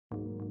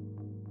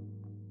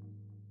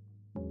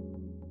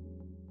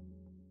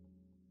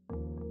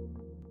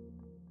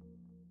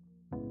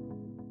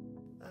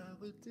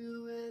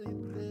do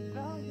anything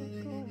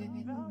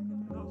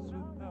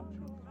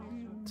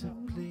to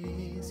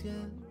please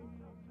you.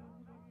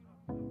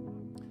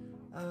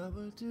 I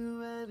would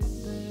do anything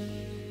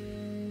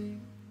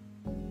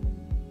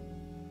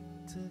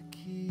to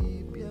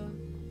keep you.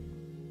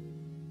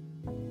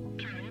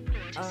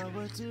 I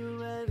would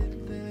do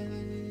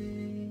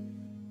anything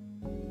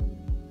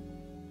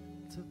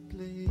to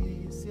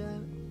please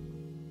you.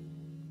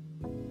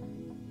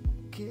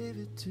 Give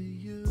it to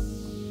you,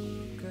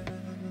 girl.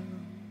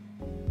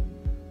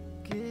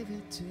 Give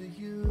it to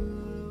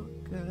you,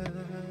 girl.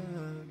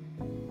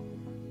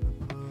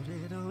 Put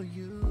it on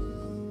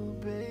you,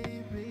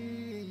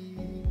 baby.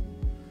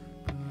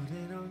 Put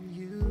it on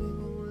you,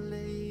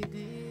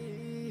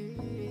 lady.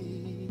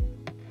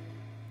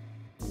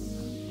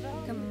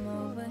 Come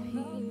over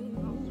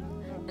here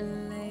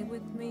and lay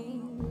with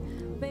me.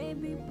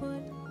 Baby,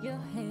 put your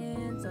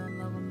hands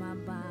all over my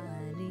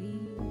body.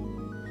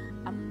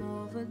 I'm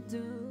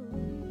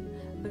overdue,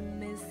 been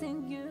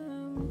missing you.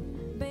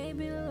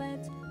 Baby,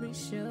 let me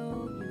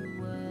show you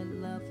what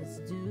love is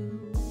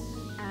due.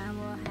 I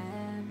will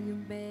have you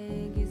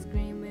begging,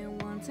 screaming,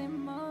 wanting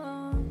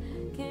more.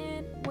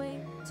 Can't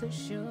wait to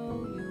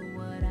show you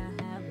what I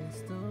have in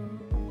store.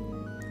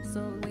 So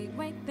wait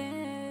right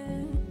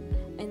there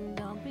and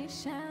don't be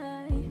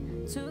shy.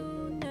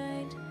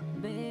 Tonight,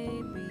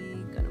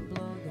 baby, gonna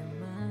blow your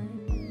mind.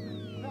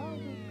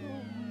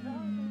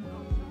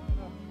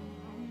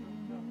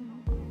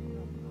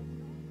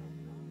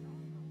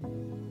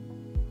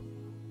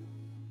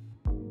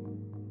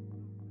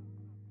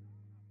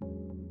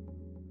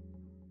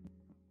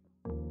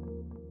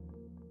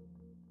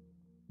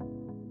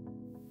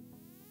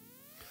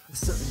 A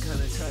certain kind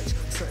of touch,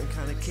 a certain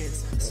kind of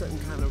kiss, a certain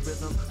kind of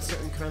rhythm, a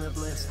certain kind of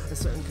bliss, a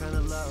certain kind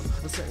of love,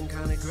 a certain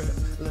kind of grip.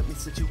 Let me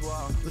set you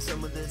off with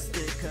some of this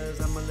stick,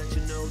 cause I'ma let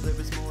you know there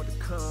is more to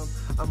come.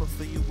 I'ma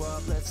fill you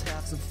up, let's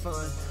have some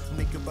fun.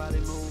 Make your body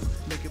move,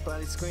 make your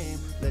body scream.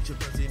 Let your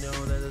pussy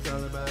know that it's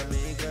all about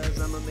me, cause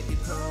I'ma make you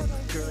come.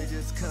 Girlie,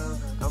 just come,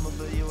 I'ma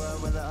fill you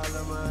up with all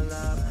of my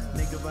love.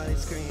 Make your body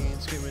scream,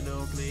 screaming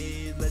oh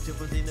please. Let your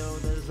pussy know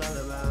that it's all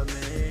about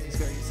me.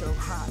 Girl, you so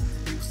hot,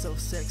 you so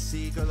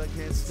sexy, girl I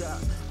can't stop.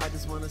 I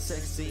just wanna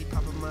sexy,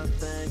 poppin' my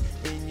thing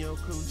in your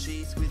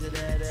coochie, squeezing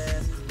that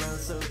ass, round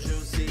so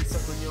juicy,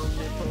 suck on your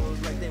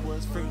nipples like they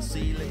was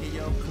fruity, lick at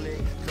your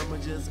clit, come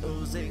and just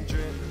oozing,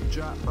 drip,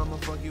 drop, I'ma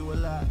fuck you a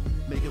lot,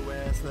 make your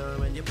ass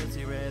numb and your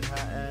pussy red hot.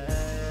 Ay.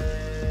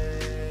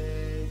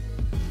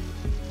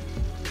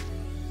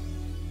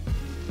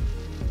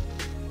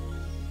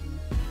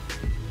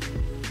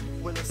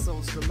 When our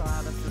souls collide,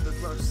 I feel the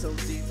rush so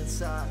deep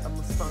inside. I'm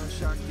a spine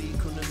shock, the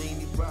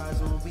kundalini rise.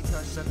 When we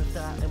touch on the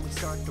thigh and we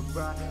start to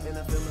ride, and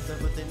I feel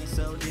myself within you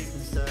so deep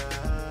inside.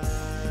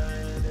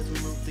 As we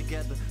move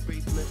together,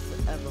 breathe, live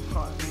forever,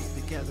 heartbeat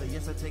together.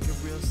 Yes, I take it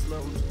real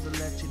slow just to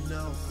let you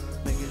know,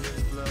 making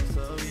this flow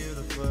so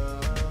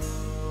beautiful.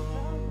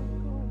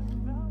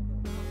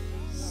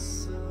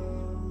 So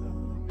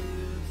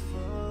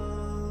beautiful.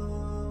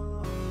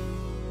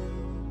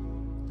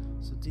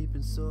 So deep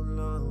and so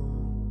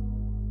long.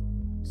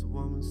 So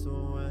warm and so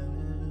wet.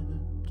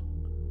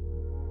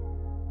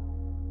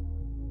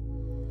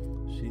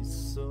 She's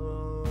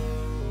so